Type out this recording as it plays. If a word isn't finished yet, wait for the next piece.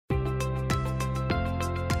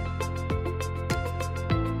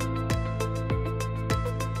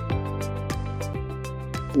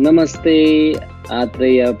Namaste,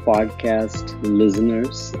 Atreya podcast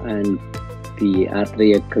listeners and the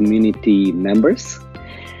Atreya community members.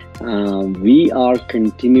 We are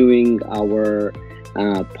continuing our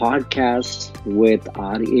podcast with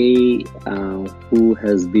RA, who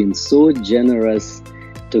has been so generous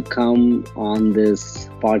to come on this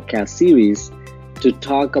podcast series to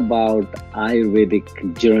talk about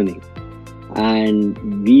Ayurvedic journey.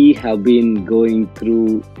 And we have been going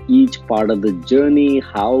through each part of the journey,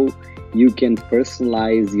 how you can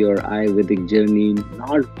personalize your Ayurvedic journey,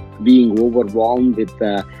 not being overwhelmed with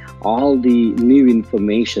all the new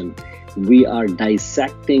information. We are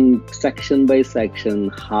dissecting section by section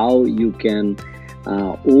how you can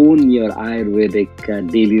own your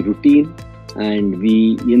Ayurvedic daily routine. And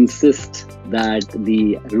we insist that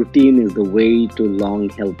the routine is the way to long,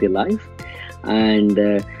 healthy life. And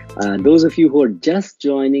those of you who are just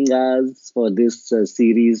joining us for this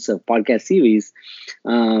podcast series,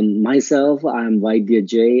 myself, I'm Vaidya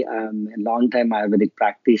J. I'm a longtime Ayurvedic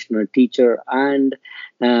practitioner, teacher, and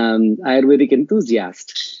Ayurvedic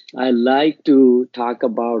enthusiast. I like to talk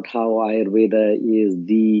about how Ayurveda is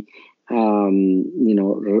the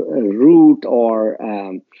route or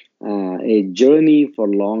a journey for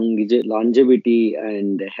longevity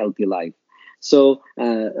and healthy life. So,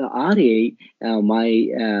 RA,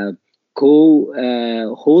 my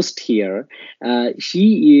co-host here,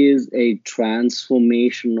 she is a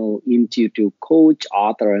transformational intuitive coach,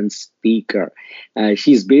 author, and speaker.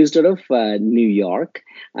 She's based out of New York,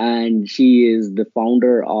 and she is the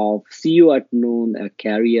founder of See You at Noon, a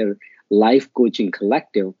career life coaching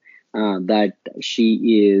collective that she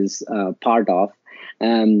is part of.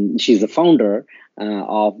 She's a founder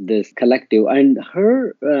of this collective, and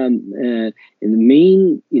her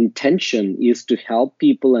main intention is to help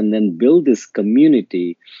people and then build this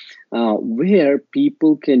community where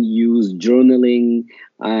people can use journaling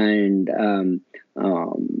and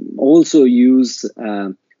also use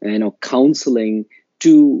counseling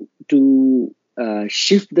to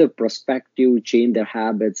shift their perspective, change their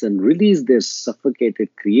habits, and release their suffocated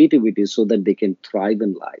creativity so that they can thrive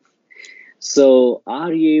in life. So,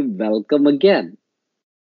 Arya, welcome again.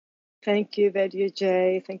 Thank you, Vedya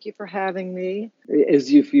J. Thank you for having me.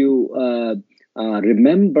 As if you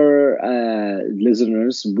remember,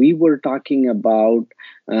 listeners, we were talking about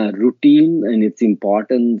routine and its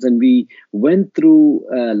importance, and we went through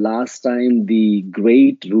last time the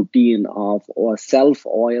great routine of self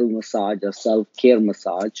oil massage or self care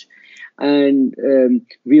massage. And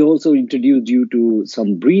we also introduced you to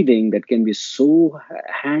some breathing that can be so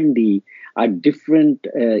handy at different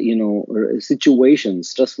situations,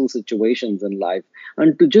 stressful situations in life,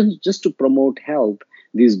 and to just to promote health,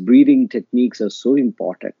 these breathing techniques are so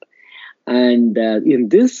important. And in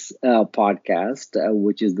this podcast,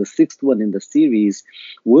 which is the sixth one in the series,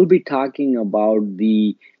 we'll be talking about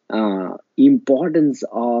the importance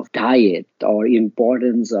of diet or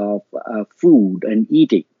importance of food and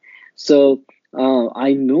eating. So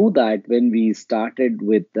I know that when we started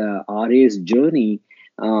with RA's journey,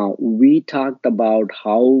 we talked about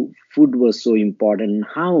how food was so important and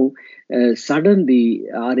how suddenly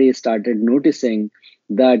RA started noticing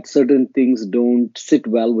that certain things don't sit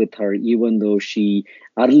well with her, even though she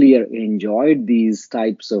earlier enjoyed these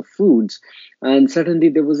types of foods. And suddenly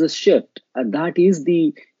there was a shift. And that is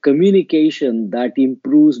the communication that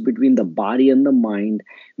improves between the body and the mind,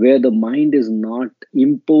 where the mind is not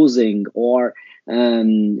imposing or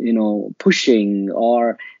pushing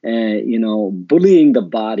or bullying the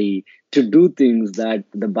body to do things that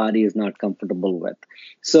the body is not comfortable with.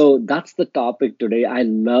 So that's the topic today. I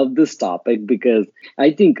love this topic because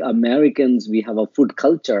I think Americans, we have a food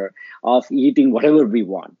culture of eating whatever we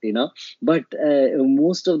want, but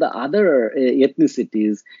most of the other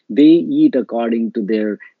ethnicities, they eat according to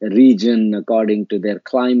their region, according to their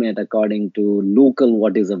climate, according to local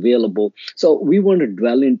what is available. So we want to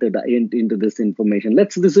dwell into this information.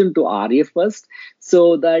 Let's listen to Arya first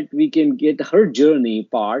so that we can get her journey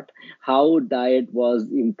part, how diet was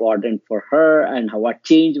important for her and how what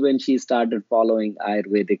changed when she started following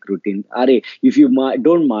Ayurvedic routine. Arya, if you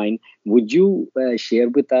don't mind, would you share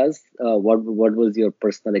with us what was your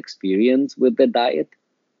personal experience with the diet?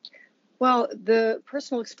 Well, the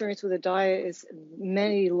personal experience with a diet is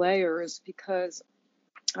many layers because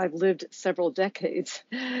I've lived several decades.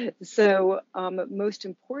 So, most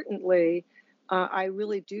importantly, I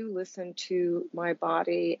really do listen to my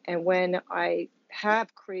body. And when I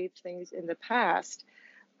have craved things in the past,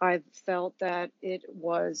 I've felt that it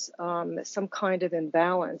was some kind of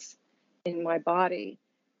imbalance in my body.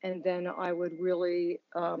 And then I would really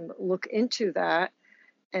look into that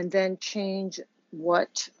and then change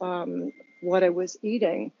what what I was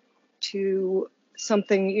eating to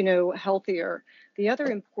something, healthier. The other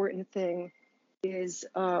important thing is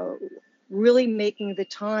really making the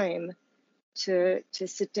time to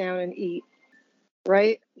sit down and eat,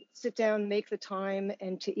 right? Sit down, make the time,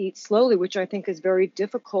 and to eat slowly, which I think is very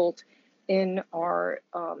difficult in our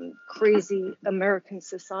crazy American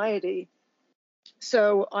society.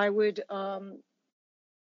 So I would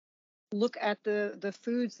look at the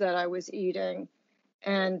foods that I was eating,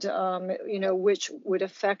 and which would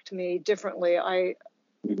affect me differently. I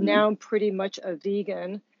now I'm pretty much a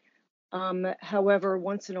vegan. However,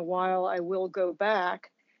 once in a while, I will go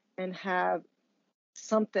back and have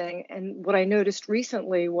something. And what I noticed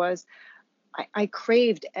recently was I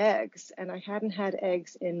craved eggs, and I hadn't had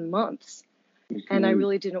eggs in months, and I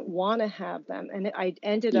really didn't want to have them. And I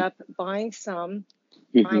ended up buying some.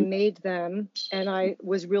 I made them, and I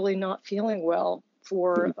was really not feeling well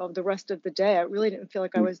for the rest of the day. I really didn't feel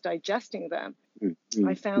like I was digesting them.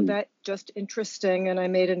 I found that just interesting, and I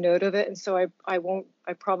made a note of it. And so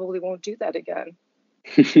I probably won't do that again.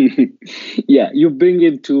 Yeah, you bring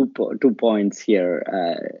in two points here,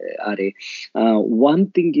 Ari. One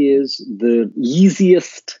thing is the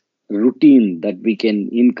easiest routine that we can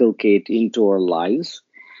inculcate into our lives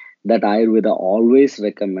that Ayurveda always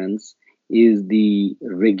recommends is the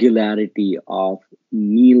regularity of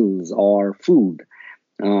meals or food.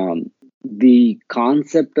 The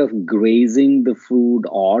concept of grazing the food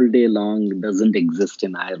all day long doesn't exist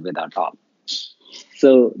in Ayurveda at all.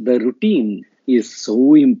 So the routine is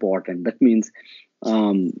so important. That means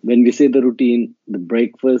when we say the routine, the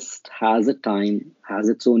breakfast has a time, has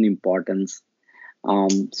its own importance.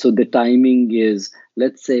 So the timing is,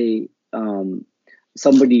 let's say,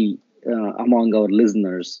 somebody among our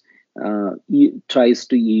listeners tries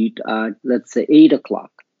to eat at, let's say, 8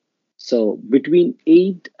 o'clock. So between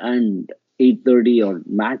 8 and 8:30 or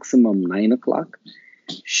maximum 9 o'clock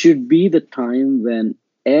should be the time when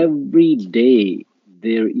every day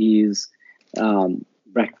there is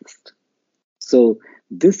breakfast. So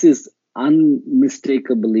this is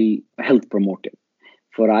unmistakably health promotive.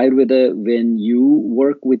 For Ayurveda, when you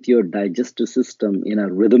work with your digestive system in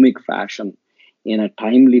a rhythmic fashion, in a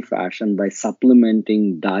timely fashion by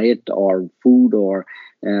supplementing diet or food or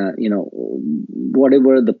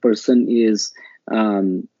whatever the person is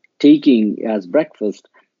taking as breakfast,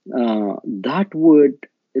 that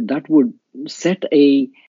would set a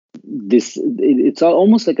this it's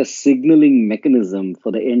almost like a signaling mechanism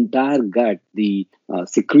for the entire gut, the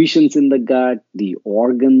secretions in the gut, the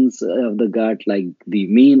organs of the gut. Like the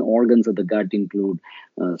main organs of the gut include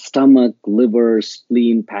stomach, liver,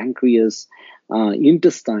 spleen, pancreas,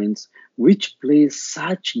 intestines, which plays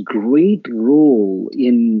such great role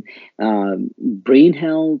in brain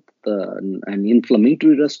health and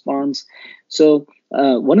inflammatory response. So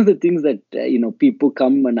one of the things that people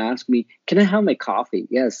come and ask me, can I have my coffee?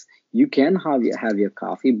 Yes, you can have your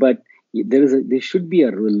coffee, but there should be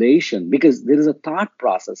a relation, because there is a thought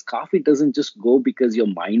process. Coffee doesn't just go because your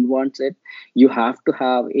mind wants it. You have to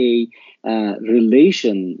have a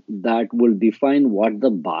relation that will define what the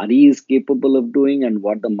body is capable of doing and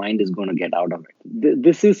what the mind is going to get out of it.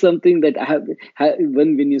 This is something that I have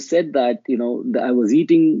when you said that, I was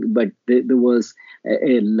eating, but there was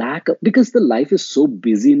a lack of, because the life is so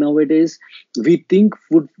busy nowadays. We think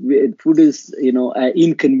food is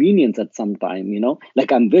inconvenience at some time.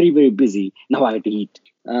 Like, I'm very, very busy now, I have to eat.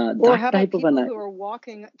 Or how about people who are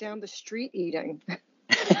walking down the street eating?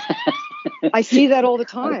 I see that all the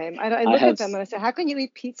time. I look at them and I say, how can you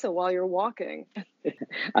eat pizza while you're walking?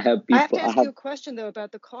 I have to ask you a question, though,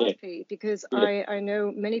 about the coffee, because I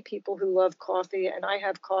know many people who love coffee, and I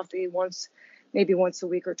have coffee maybe once a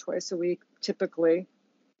week or twice a week, typically.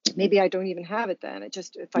 Maybe I don't even have it then. It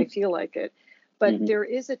just, if I feel like it. But there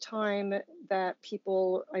is a time that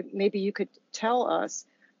people, maybe you could tell us,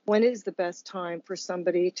 when is the best time for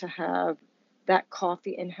somebody to have that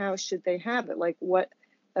coffee, and how should they have it? Like, what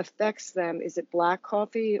affects them? Is it black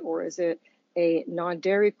coffee, or is it a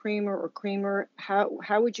non-dairy creamer or creamer? How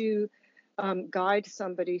would you guide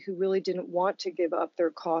somebody who really didn't want to give up their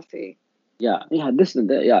coffee? Yeah,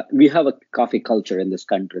 we have a coffee culture in this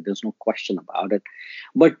country. There's no question about it.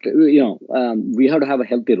 But we have to have a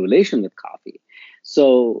healthy relation with coffee.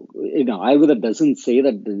 So Ayurveda doesn't say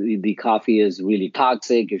that the coffee is really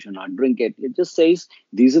toxic, you should not drink it. It just says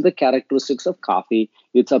these are the characteristics of coffee.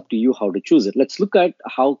 It's up to you how to choose it. Let's look at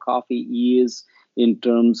how coffee is in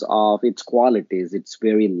terms of its qualities. It's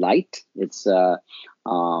very light. It's minute.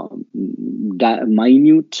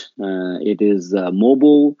 It is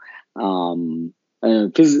mobile.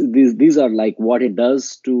 These are like what it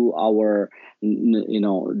does to our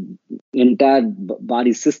entire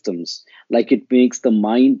body systems. Like it makes the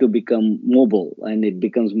mind to become mobile, and it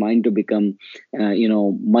becomes mind to become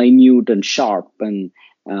minute and sharp, uh,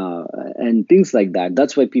 and things like that.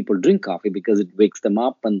 That's why people drink coffee, because it wakes them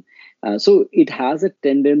up. And so it has a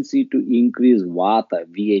tendency to increase vata,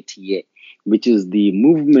 vata, which is the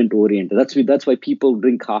movement oriented. That's why people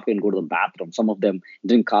drink coffee and go to the bathroom. Some of them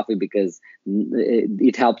drink coffee because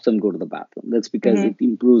it helps them go to the bathroom. That's because Mm-hmm. it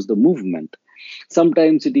improves the movement.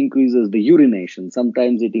 Sometimes it increases the urination,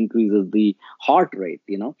 sometimes it increases the heart rate.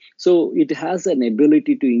 So it has an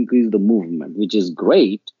ability to increase the movement, which is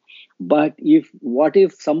great. But what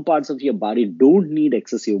if some parts of your body don't need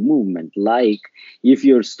excessive movement, like if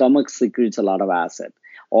your stomach secretes a lot of acid,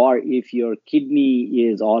 or if your kidney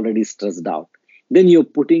is already stressed out, then you're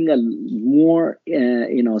putting a more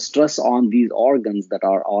stress on these organs that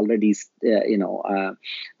are already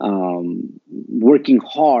working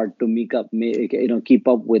hard to keep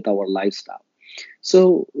up with our lifestyle.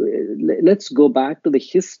 So let's go back to the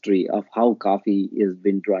history of how coffee is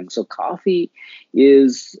been drunk. So coffee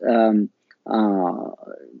is uh,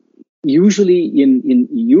 usually in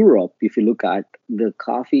Europe. If you look at the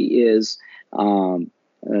coffee is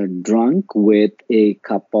drunk with a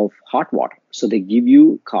cup of hot water. So they give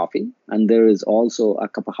you coffee, and there is also a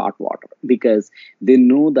cup of hot water, because they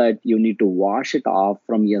know that you need to wash it off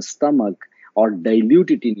from your stomach or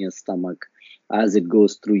dilute it in your stomach as it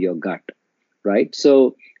goes through your gut, right?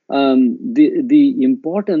 So the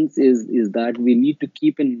importance is that we need to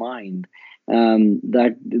keep in mind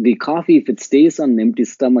that the coffee, if it stays on an empty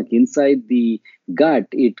stomach inside the gut,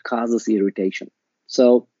 it causes irritation.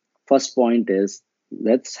 So first point is,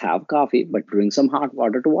 let's have coffee, but drink some hot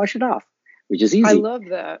water to wash it off, which is I easy. love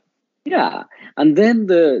that. Yeah, and then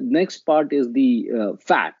the next part is the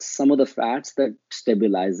fats. Some of the fats that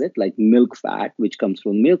stabilize it, like milk fat, which comes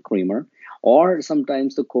from milk creamer, or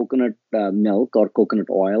sometimes the coconut milk or coconut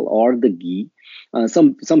oil or the ghee.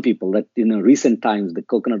 Some people that in recent times the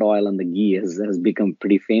coconut oil and the ghee has become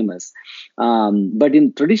pretty famous. But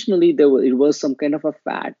in traditionally it was some kind of a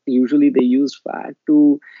fat. Usually they use fat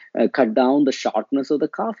to cut down the sharpness of the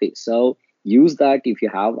coffee. So use that. If you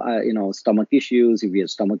have stomach issues, if your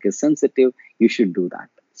stomach is sensitive, you should do that.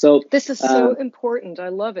 So This is uh, so important. I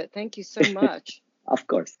love it. Thank you so much. of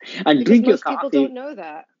course, and Because drink your most people don't coffee. know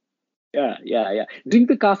that. Yeah. Drink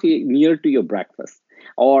the coffee near to your breakfast,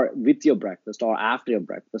 or with your breakfast, or after your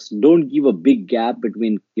breakfast. Don't give a big gap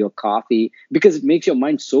between your coffee, because it makes your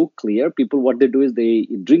mind so clear. People, what they do is they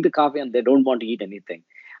drink the coffee and they don't want to eat anything,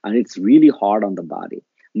 and it's really hard on the body.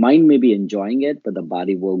 Mind may be enjoying it, but the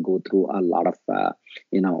body will go through a lot of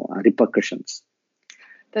repercussions.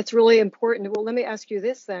 That's really important. Well, let me ask you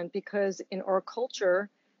this then, because in our culture,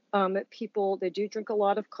 people, they do drink a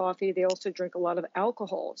lot of coffee. They also drink a lot of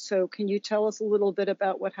alcohol. So can you tell us a little bit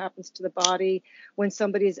about what happens to the body when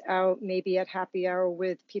somebody's out, maybe at happy hour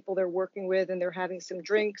with people they're working with, and they're having some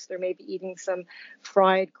drinks, they're maybe eating some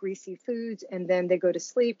fried, greasy foods, and then they go to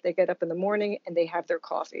sleep, they get up in the morning and they have their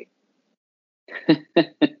coffee.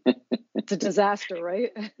 It's a disaster,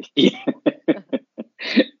 right? Yeah.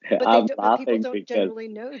 I'm But people laughing don't because generally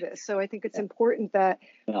know this. So I think it's important that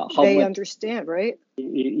how they much understand, right?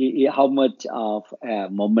 how much of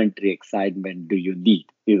momentary excitement do you need?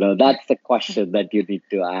 That's the question that you need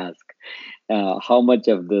to ask. How much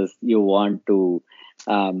of this you want to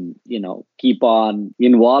keep on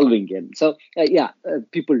involving in. So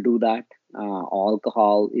people do that.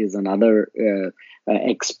 Alcohol is another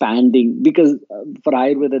expanding, because for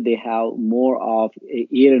Ayurveda they have more of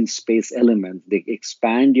air and space elements. They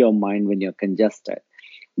expand your mind when you're congested,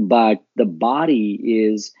 but the body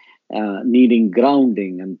is needing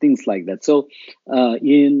grounding and things like that. So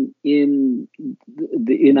in Ayurveda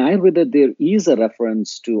there is a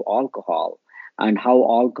reference to alcohol, and how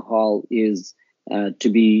alcohol is to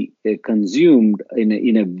be consumed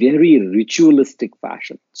in a very ritualistic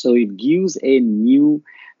fashion. So it gives a new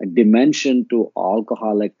dimension to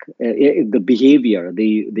alcoholic the behavior,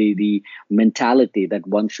 the mentality that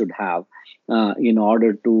one should have in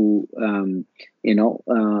order to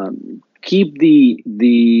keep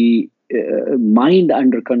the mind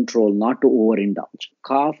under control, not to overindulge.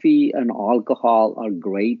 Coffee and alcohol are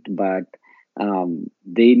great, but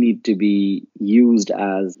they need to be used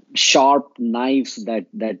as sharp knives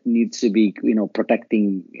that needs to be,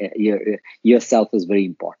 protecting yourself is very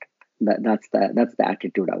important. That's the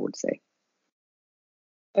attitude, I would say.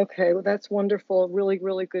 Okay, well, that's wonderful. Really,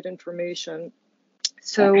 really good information. Uh,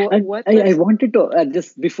 So and what I let's wanted to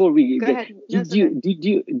just before we go get, ahead. No, it's did okay.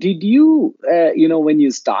 you when you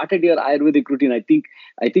started your Ayurvedic routine, I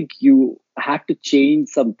think you had to change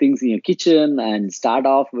some things in your kitchen and start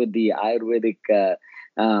off with the Ayurvedic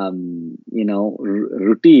routine.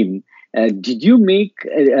 Did you make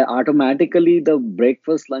automatically the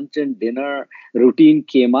breakfast, lunch, and dinner routine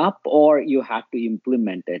came up, or you had to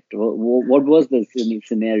implement it? What was the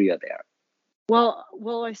scenario there?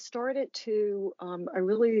 Well, I started to. I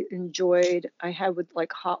really enjoyed. I had with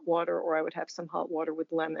like hot water, or I would have some hot water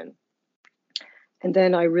with lemon, and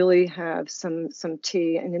then I really have some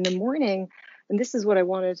tea. And in the morning, and this is what I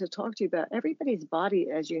wanted to talk to you about. Everybody's body,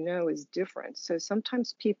 as you know, is different. So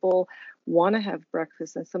sometimes people want to have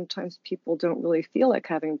breakfast, and sometimes people don't really feel like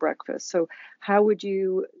having breakfast. So how would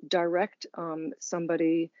you direct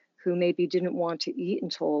somebody who maybe didn't want to eat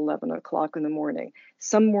until 11 o'clock in the morning?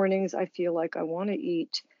 Some mornings I feel like I want to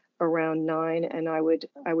eat around 9, and I would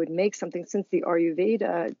make something. Since the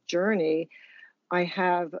Ayurveda journey, I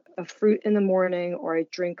have a fruit in the morning, or I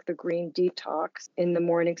drink the green detox in the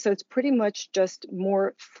morning. So it's pretty much just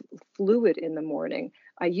more fluid in the morning.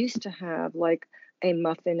 I used to have like a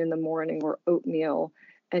muffin in the morning or oatmeal.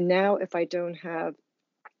 And now, if I don't have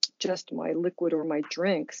just my liquid or my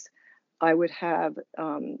drinks, I would have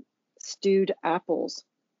stewed apples,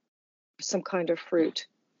 some kind of fruit.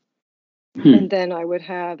 And Hmm. then I would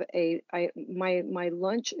have my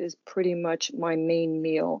lunch is pretty much my main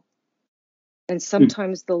meal. And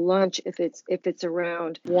sometimes the lunch, if it's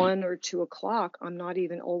around 1 or 2 o'clock, I'm not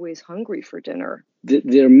even always hungry for dinner.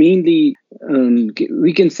 They're mainly,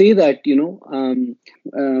 we can say that,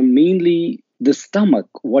 mainly the stomach,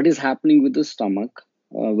 what is happening with the stomach,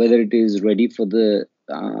 whether it is ready for the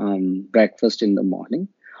breakfast in the morning,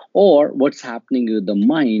 or what's happening with the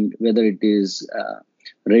mind, whether it is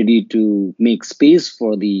ready to make space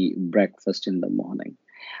for the breakfast in the morning.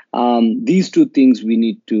 These two things we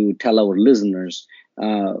need to tell our listeners.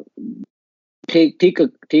 Uh, take a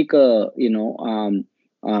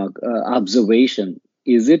observation.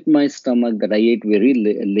 Is it my stomach that I ate very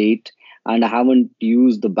late and I haven't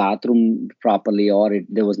used the bathroom properly, or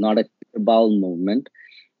there was not a bowel movement,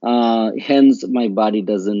 hence my body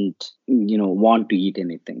doesn't want to eat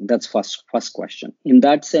anything? That's first question. In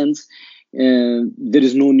that sense, there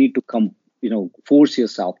is no need to force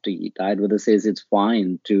yourself to eat. Ayurveda says it's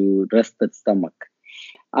fine to rest the stomach,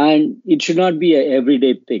 and it should not be a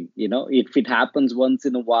everyday thing. If it happens once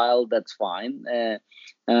in a while, that's fine.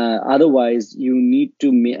 Otherwise, you need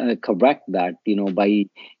to correct that, by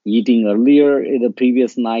eating earlier in the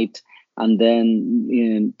previous night, and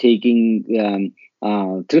then taking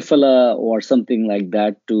triphala or something like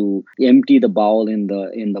that to empty the bowel in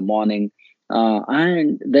the morning.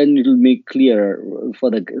 And then it will make clearer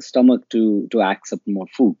for the stomach to accept more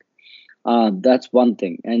food. That's one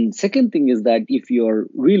thing. And second thing is that if you're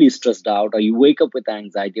really stressed out, or you wake up with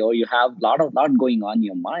anxiety, or you have lot going on in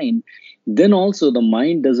your mind, then also the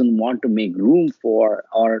mind doesn't want to make room for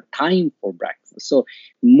or time for breakfast. So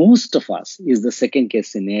most of us is the second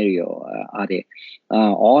case scenario, Are.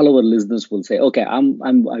 All our listeners will say, okay, I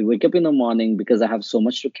wake up in the morning because I have so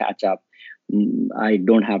much to catch up. I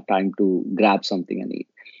don't have time to grab something and eat.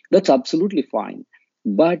 That's absolutely fine,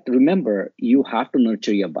 but remember, you have to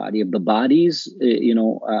nurture your body. If the body's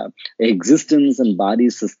existence and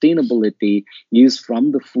body's sustainability is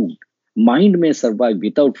from the food, mind may survive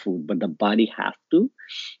without food, but the body has to.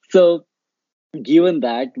 So given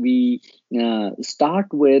that, we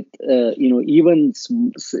start with even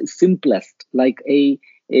simplest, like a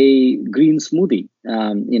green smoothie,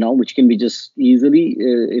 which can be just easily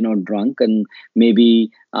drunk, and maybe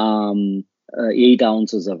 8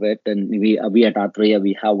 ounces of it. And we at Atreya,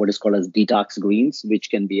 we have what is called as detox greens, which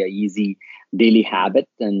can be a easy daily habit,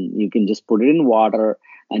 and you can just put it in water,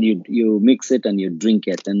 and you mix it and you drink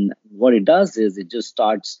it. And what it does is it just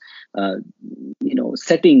starts uh,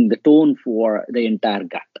 setting the tone for the entire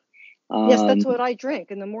gut. Yes, um, that's what I drink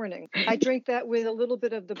in the morning. I drink that with a little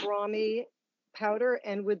bit of the Brahmi powder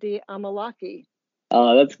and with the amalaki.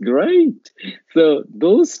 that's great. So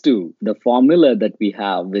those two, the formula that we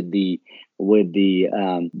have with the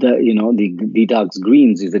detox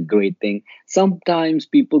greens is a great thing. Sometimes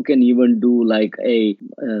people can even do like a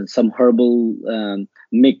some herbal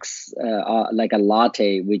mix, like a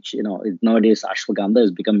latte, which nowadays ashwagandha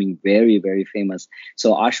is becoming very very famous.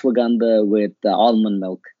 So ashwagandha with almond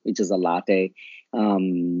milk, which is a latte,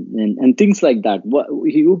 and things like that.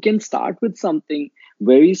 You can start with something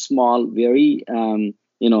very small, very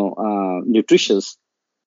nutritious,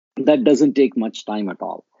 that doesn't take much time at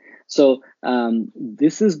all. So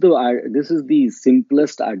this is the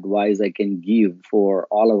simplest advice I can give for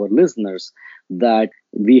all our listeners, that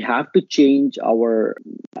we have to change our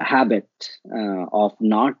habit of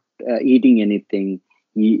not eating anything,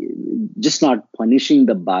 just not punishing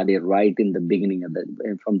the body right in the beginning of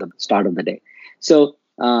the from the start of the day. So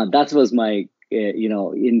that was my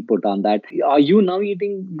input on that. Are you now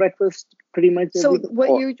eating breakfast pretty much So every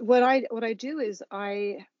day? what I do is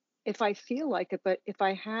if I feel like it, but if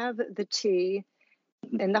I have the tea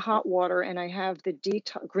and the hot water and I have the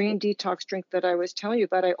green detox drink that I was telling you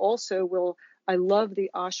about, I love the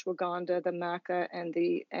ashwagandha, the maca, and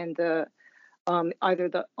the either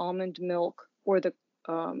the almond milk or the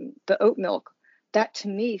oat milk. That to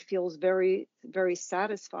me feels very, very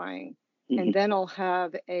satisfying. And Mhm. then I'll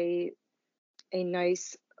have a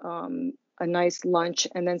nice a nice lunch,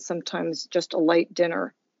 and then sometimes just a light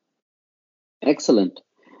dinner. Excellent.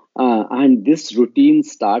 And this routine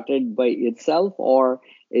started by itself, or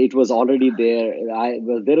it was already there?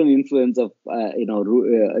 Was there an influence of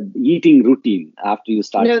eating routine after you No,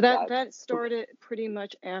 started that? that started pretty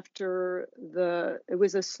much after it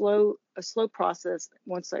was a slow process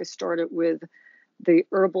once I started with the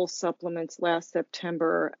herbal supplements last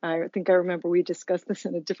September. I think I remember we discussed this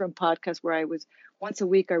in a different podcast where I was once a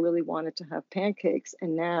week I really wanted to have pancakes,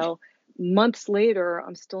 and now months later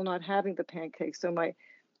I'm still not having the pancakes. So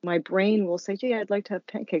my brain will say, "Gee, I'd like to have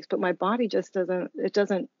pancakes," but my body just doesn't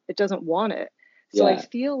want it. So I Yeah.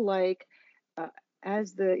 feel like uh,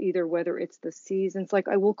 as the either whether it's the seasons, like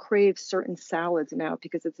I will crave certain salads now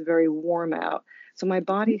because it's very warm out. So my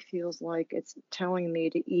body feels like it's telling me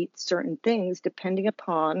to eat certain things depending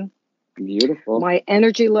upon Beautiful. my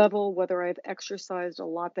energy level, whether I've exercised a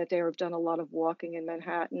lot that day or I've done a lot of walking in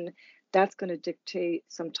Manhattan. That's going to dictate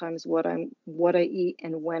sometimes what I eat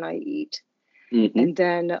and when I eat. Hmm. And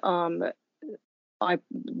then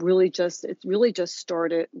it's really just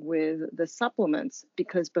started with the supplements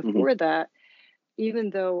because Hmm. before that, even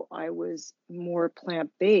though I was more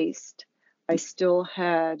plant-based, I still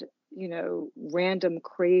had, random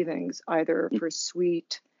cravings either for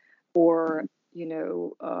sweet or, you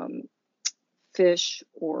know, um, fish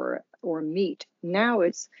or meat. Now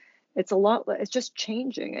it's a lot. It's just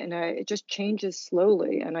changing, and it just changes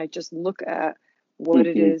slowly. And I just look at what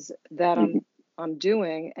it Hmm. is that Hmm. I'm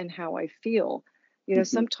doing and how I feel. Hmm.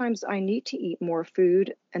 Sometimes I need to eat more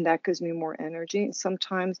food, and that gives me more energy. And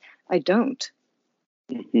sometimes I don't.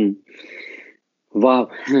 Hmm. Wow,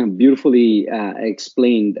 beautifully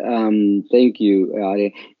explained. Thank you,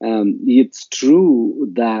 Arya. It's true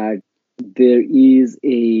that there is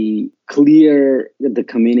a clear the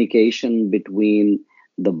communication between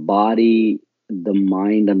the body, the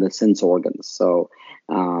mind, and the sense organs. So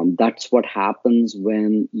that's what happens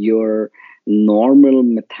when your normal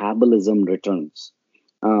metabolism returns.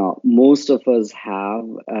 Most of us have,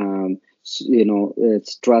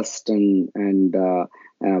 stressed and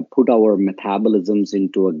put our metabolisms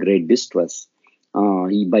into a great distress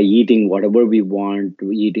by eating whatever we want,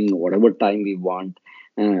 eating whatever time we want.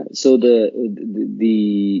 So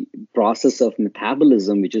the process of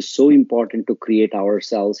metabolism, which is so important to create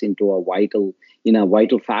ourselves into a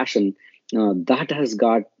vital fashion, that has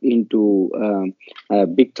got into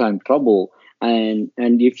big time trouble. And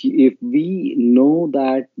if we know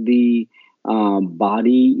that the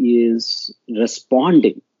body is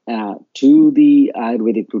responding to the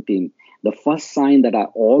Ayurvedic routine, the first sign that I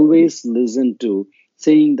always listen to,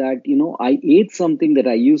 saying that, I ate something that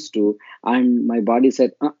I used to, and my body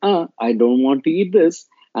said, I don't want to eat this.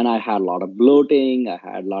 And I had a lot of bloating, I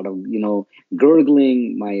had a lot of,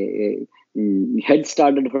 gurgling, my head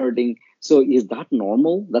started hurting. So is that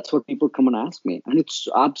normal? That's what people come and ask me. And it's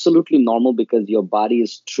absolutely normal because your body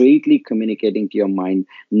is straightly communicating to your mind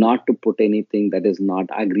not to put anything that is not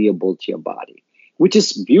agreeable to your body, which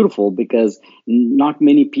is beautiful because not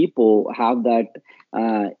many people have that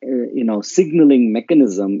signaling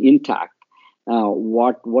mechanism intact.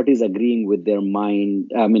 What is agreeing with their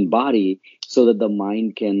mind, I mean body, so that the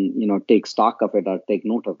mind can take stock of it or take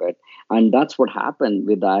note of it. And that's what happened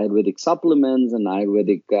with the Ayurvedic supplements and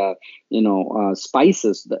Ayurvedic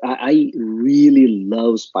spices. I really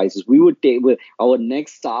love spices. We would take our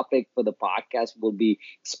next topic for the podcast will be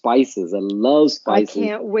spices. I love I spices.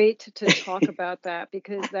 can't wait to talk about that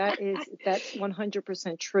because that's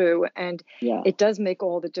 100% true, and Yeah. it does make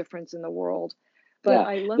all the difference in the world. But Yeah,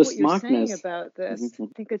 I love the what you're saying smartness. about this.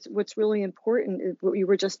 Mhm. I think it's what's really important is what you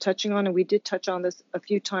were just touching on, and we did touch on this a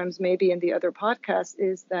few times maybe in the other podcast,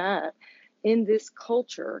 is that in this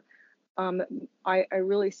culture, um, I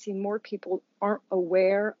really see more people aren't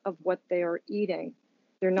aware of what they are eating.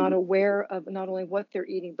 They're not aware of not only what they're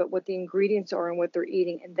eating, but what the ingredients are and what they're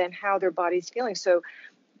eating, and then how their body's feeling. So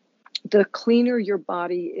the cleaner your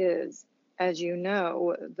body is, as you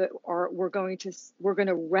know, we're going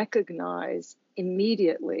to recognize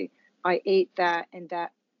immediately. I ate that, and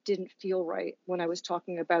that didn't feel right when I was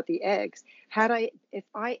talking about the eggs. If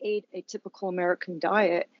I ate a typical American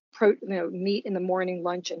diet, meat in the morning,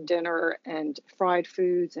 lunch and dinner, and fried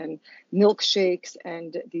foods and milkshakes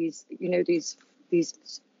and these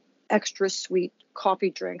extra sweet coffee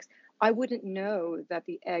drinks, I wouldn't know that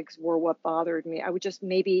the eggs were what bothered me. I would just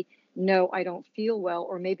maybe know I don't feel well,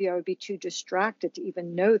 or maybe I would be too distracted to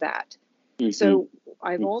even know that. Mm-hmm. So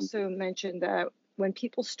I've also mentioned that when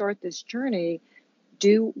people start this journey,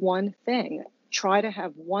 do one thing. Try to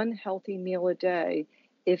have one healthy meal a day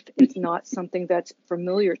if it's not something that's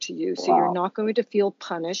familiar to you. So you're not going to feel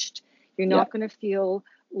punished. You're not going to feel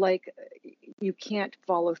like you can't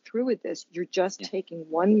follow through with this. You're just taking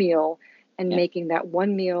one meal and making that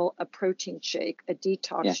one meal a protein shake, a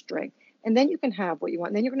detox drink. And then you can have what you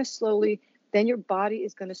want. And then you're going to then your body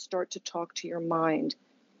is going to start to talk to your mind.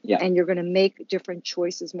 Yeah. And you're going to make different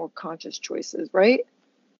choices, more conscious choices, right?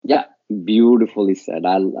 Yeah, beautifully said.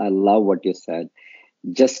 I love what you said.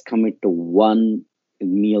 Just commit to one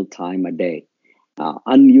meal time a day.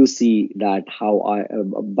 And you see that how our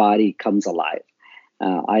body comes alive.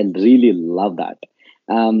 I really love that.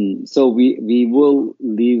 So we will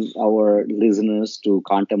leave our listeners to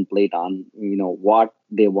contemplate on what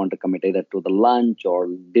they want to commit, either to the lunch or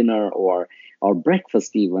dinner or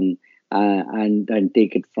breakfast even, and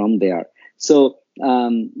take it from there. So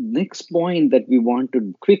next point that we want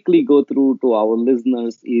to quickly go through to our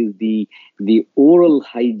listeners is the oral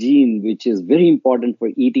hygiene, which is very important for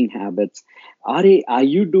eating habits. Are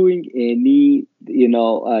you doing any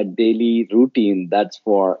daily routine that's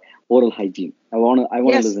for oral hygiene? I want to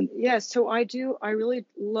listen. Yes, so I do. I really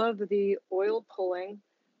love the oil pulling,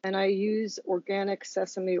 and I use organic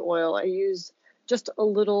sesame oil. I use just a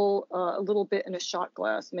little bit in a shot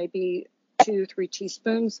glass, maybe 2-3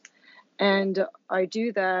 teaspoons. And I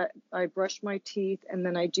do that. I brush my teeth, and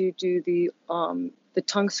then I do the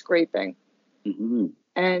tongue scraping. Mm-hmm.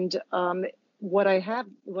 And what I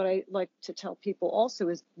like to tell people also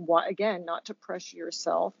is, again, not to pressure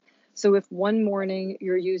yourself. So if one morning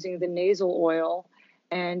you're using the nasal oil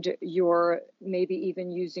and you're maybe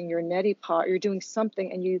even using your neti pot, you're doing something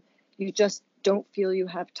and you just don't feel you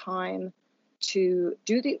have time to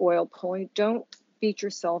do the oil pulling, don't beat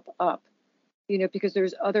yourself up, because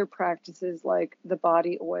there's other practices like the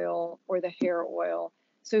body oil or the hair oil.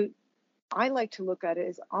 So I like to look at it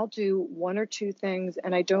as I'll do one or two things,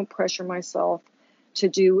 and I don't pressure myself to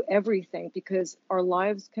do everything because our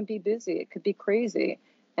lives can be busy. It could be crazy.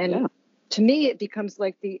 And to me, it becomes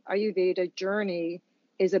like the Ayurveda journey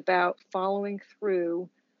is about following through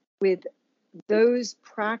with those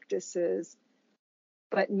practices,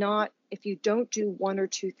 but not if you don't do one or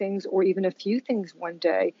two things or even a few things one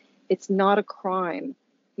day, it's not a crime.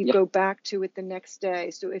 You go back to it the next day.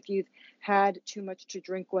 So if you've had too much to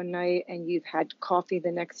drink one night and you've had coffee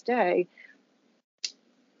the next day,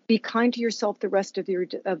 be kind to yourself the rest of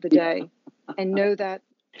the day, and know that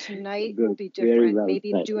tonight will be different.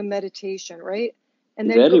 Maybe do a meditation, right? And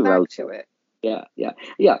then go back to it. Yeah.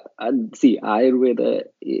 And see, Ayurveda,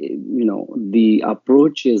 the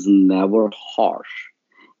approach is never harsh.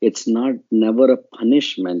 It's never a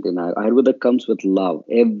punishment. Ayurveda comes with love.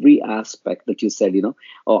 Every aspect that you said,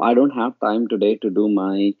 I don't have time today to do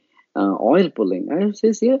my oil pulling. I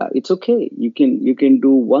says, it's okay. You can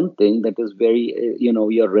do one thing that is very,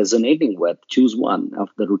 you're resonating with. Choose one of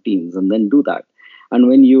the routines and then do that. And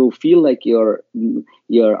when you feel like you're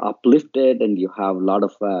uplifted and you have a lot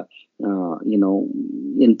of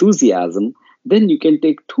enthusiasm, then you can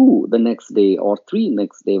take 2 the next day or 3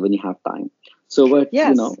 next day when you have time. So, but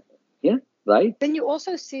right. Then you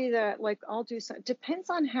also see that, like, I'll do some. Depends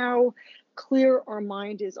on how clear our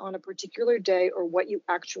mind is on a particular day or what you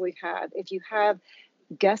actually have. If you have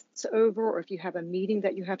guests over, or if you have a meeting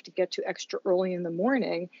that you have to get to extra early in the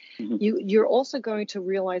morning, you're also going to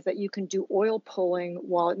realize that you can do oil pulling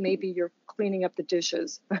while maybe you're cleaning up the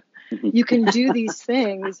dishes. You can do these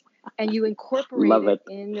things and you incorporate it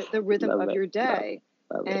in the rhythm of your day.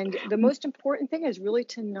 And the most important thing is really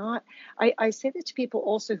to not, I say this to people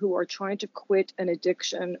also who are trying to quit an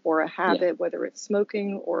addiction or a habit, whether it's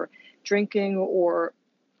smoking or drinking or,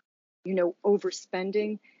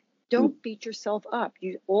 overspending. Don't beat yourself up.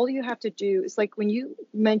 All you have to do is, like when you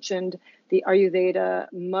mentioned the Ayurveda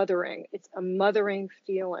mothering, it's a mothering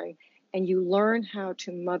feeling, and you learn how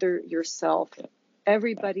to mother yourself.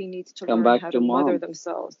 Everybody needs to learn how to mother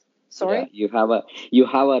themselves. Sorry? Yeah, you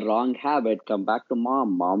have a wrong habit. Come back to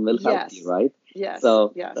mom. Mom will help you, right? Yes.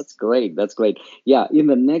 So that's great. That's great. Yeah. In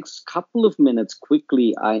the next couple of minutes,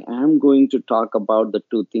 quickly, I am going to talk about the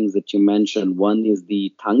 2 things that you mentioned. One is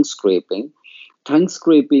the tongue scraping. Tongue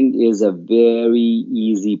scraping is a very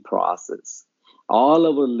easy process. All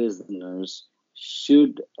our listeners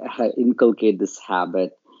should inculcate this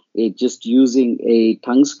habit. it just using a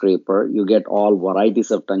tongue scraper. You get all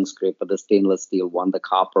varieties of tongue scraper, the stainless steel one, the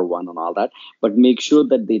copper one, and all that. But make sure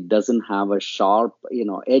that it doesn't have a sharp,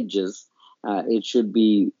 edges. It should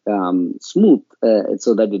be smooth,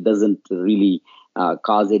 so that it doesn't really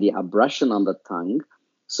cause any abrasion on the tongue.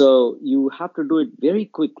 So you have to do it very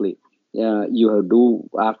quickly. You have to do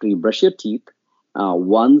after you brush your teeth.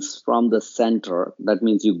 Once from the center, that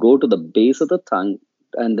means you go to the base of the tongue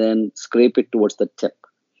and then scrape it towards the tip.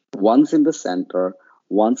 Once in the center,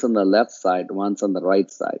 once on the left side, once on the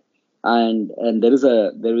right side. And there is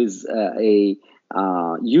a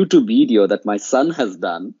YouTube video that my son has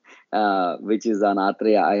done, which is on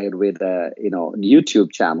Atreya Ayurveda,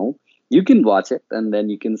 YouTube channel. You can watch it, and then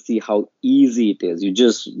you can see how easy it is. You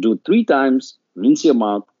just do 3 times, rinse your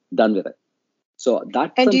mouth, done with it. So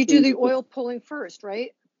that's And do you do something. the oil pulling first,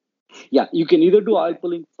 right? Yeah, you can either do oil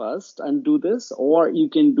pulling first and do this, or you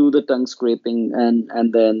can do the tongue scraping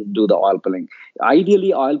and then do the oil pulling.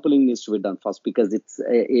 Ideally, oil pulling needs to be done first because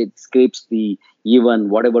it scrapes the even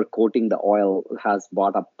whatever coating the oil has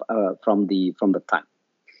brought up from the tongue.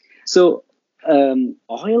 So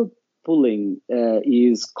oil pulling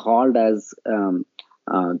is called as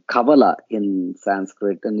kavala in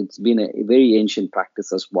Sanskrit, and it's been a very ancient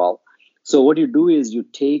practice as well. So what you do is you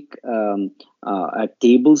take a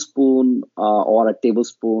tablespoon or a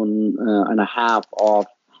tablespoon and a half of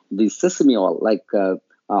the sesame oil, like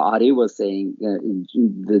Ari was saying,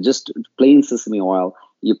 just plain sesame oil.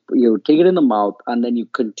 You take it in the mouth and then you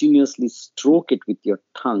continuously stroke it with your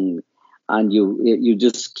tongue, and you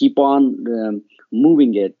just keep on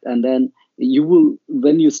moving it, and then you will,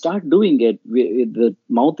 when you start doing it, the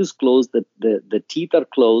mouth is closed, the teeth are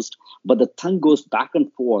closed, but the tongue goes back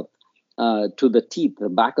and forth to the teeth, the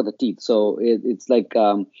back of the teeth. So it's like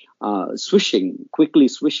quickly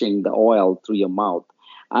swishing the oil through your mouth.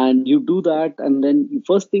 And you do that, and then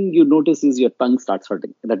first thing you notice is your tongue starts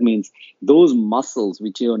hurting. That means those muscles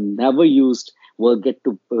which you never used will get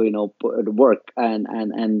to work, and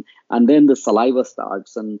then the saliva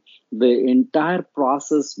starts, and the entire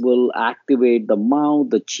process will activate the mouth,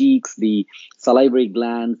 the cheeks, the salivary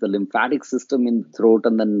glands, the lymphatic system in the throat,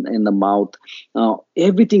 and then in the mouth.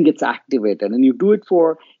 Everything gets activated, and you do it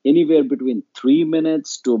for anywhere between 3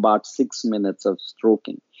 minutes to about 6 minutes of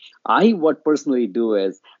stroking. What personally do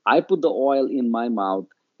is I put the oil in my mouth,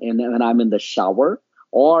 and when I'm in the shower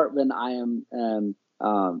or when I am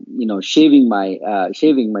shaving my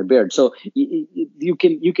beard. So you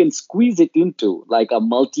can squeeze it into like a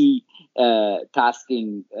multi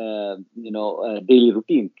tasking daily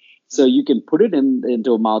routine. So you can put it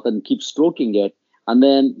into a mouth and keep stroking it, and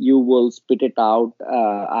then you will spit it out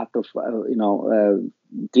after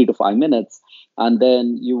 3 to 5 minutes, and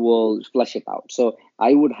then you will flush it out. So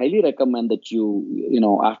I would highly recommend that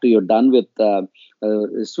after you're done with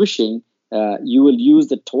swishing, you will use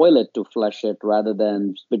the toilet to flush it rather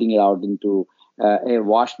than spitting it out into a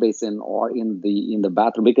wash basin or in the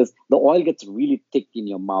bathroom, because the oil gets really thick in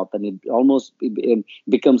your mouth, and it almost it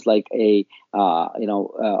becomes like a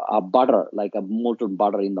butter, like a molten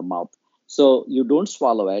butter in the mouth. So you don't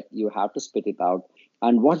swallow it; you have to spit it out.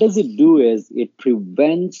 And what does it do is it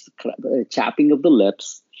prevents chapping of the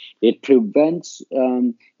lips. It prevents,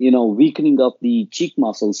 weakening of the cheek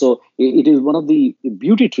muscle. So it is one of the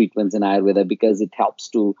beauty treatments in Ayurveda because it helps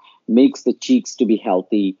to makes the cheeks to be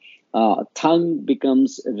healthy. Tongue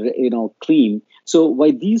becomes, clean. So by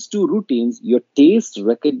these two routines, your taste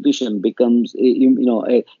recognition becomes,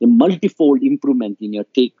 a multifold improvement in your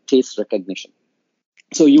taste recognition.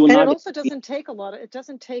 So you will And not. it also doesn't take a lot. It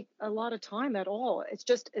doesn't take a lot of time at all. It's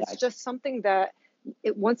just something that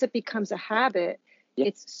once it becomes a habit,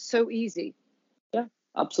 it's so easy. Yeah,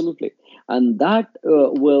 absolutely. And that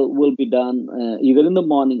will be done either in the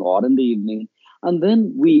morning or in the evening. And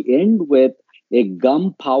then we end with a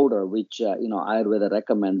gum powder, which Ayurveda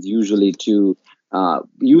recommends usually to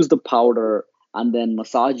use the powder and then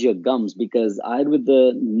massage your gums, because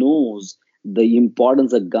Ayurveda knows the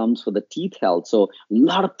importance of gums for the teeth health. So a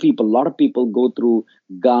lot of people go through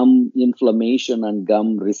gum inflammation and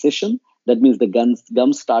gum recession. That means the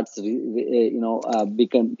gum starts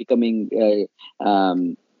becoming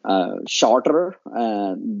shorter.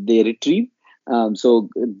 They retrieve. So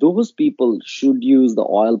those people should use the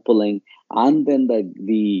oil pulling, and then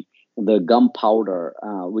the gum powder,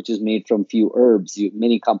 which is made from few herbs.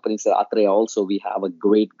 Many companies at Atreya also, we have a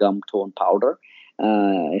great gum tone powder,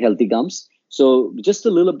 healthy gums. So just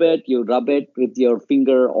a little bit, you rub it with your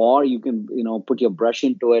finger, or you can put your brush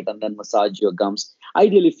into it and then massage your gums.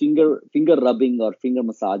 Ideally, finger rubbing or finger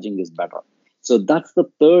massaging is better. So that's the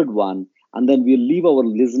third one, and then we'll leave our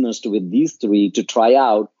listeners with these three to try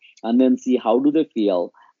out, and then see how do they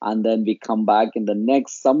feel. and then we come back in the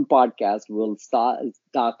next some podcast. We'll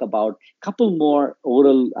talk about a couple more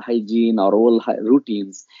oral hygiene or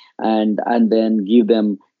routines, and then give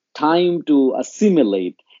them time to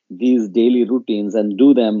assimilate these daily routines and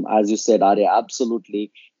do them, as you said, Arya.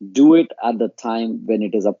 Absolutely, do it at the time when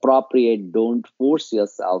it is appropriate. Don't force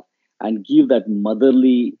yourself, and give that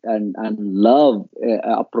motherly and love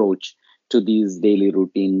approach to these daily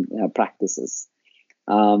routine practices.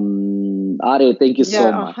 Arya, thank you so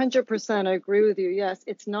Yeah, much. 100%. I agree with you. Yes,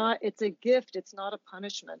 it's a gift. It's not a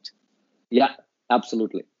punishment. Yeah,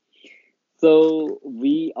 absolutely. So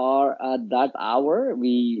we are at that hour.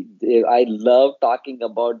 I love talking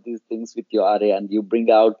about these things with you, Arya, and you bring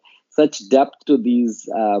out such depth to these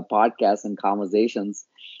podcasts and conversations.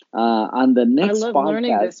 On the I next love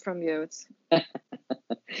learning podcast, this from you.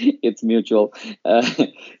 it's mutual.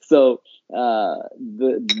 So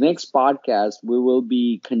the next podcast, we will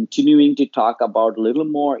be continuing to talk about a little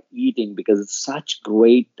more eating, because it's such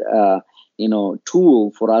great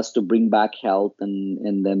tool for us to bring back health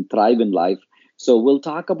and then thrive in life. So we'll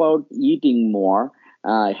talk about eating more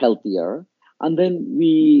healthier, and then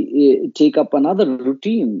we take up another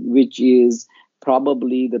routine, which is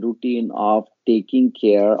probably the routine of taking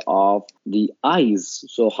care of the eyes.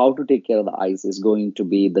 So how to take care of the eyes is going to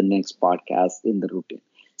be the next podcast in the routine.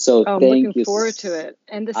 So I'm thank looking you. forward to it.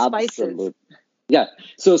 And the spices. Absolutely. Yeah.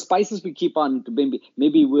 So spices we keep on,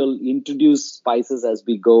 maybe we'll introduce spices as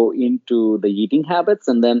we go into the eating habits,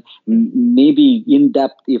 and then maybe in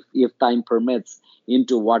depth, if time permits,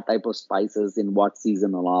 into what type of spices in what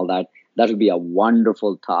season and all that. That'll be a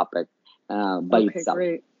wonderful topic by itself.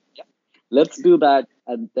 Great. Yeah. Let's do that.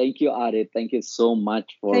 And thank you, Arya. Thank you so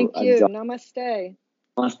much for Thank you. Namaste.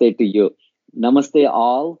 Namaste to you. Namaste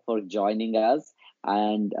all for joining us.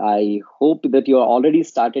 And I hope that you already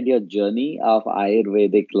started your journey of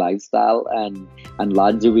Ayurvedic lifestyle and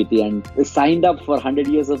longevity and signed up for 100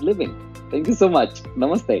 years of living. Thank you so much.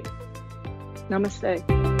 Namaste.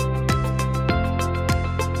 Namaste.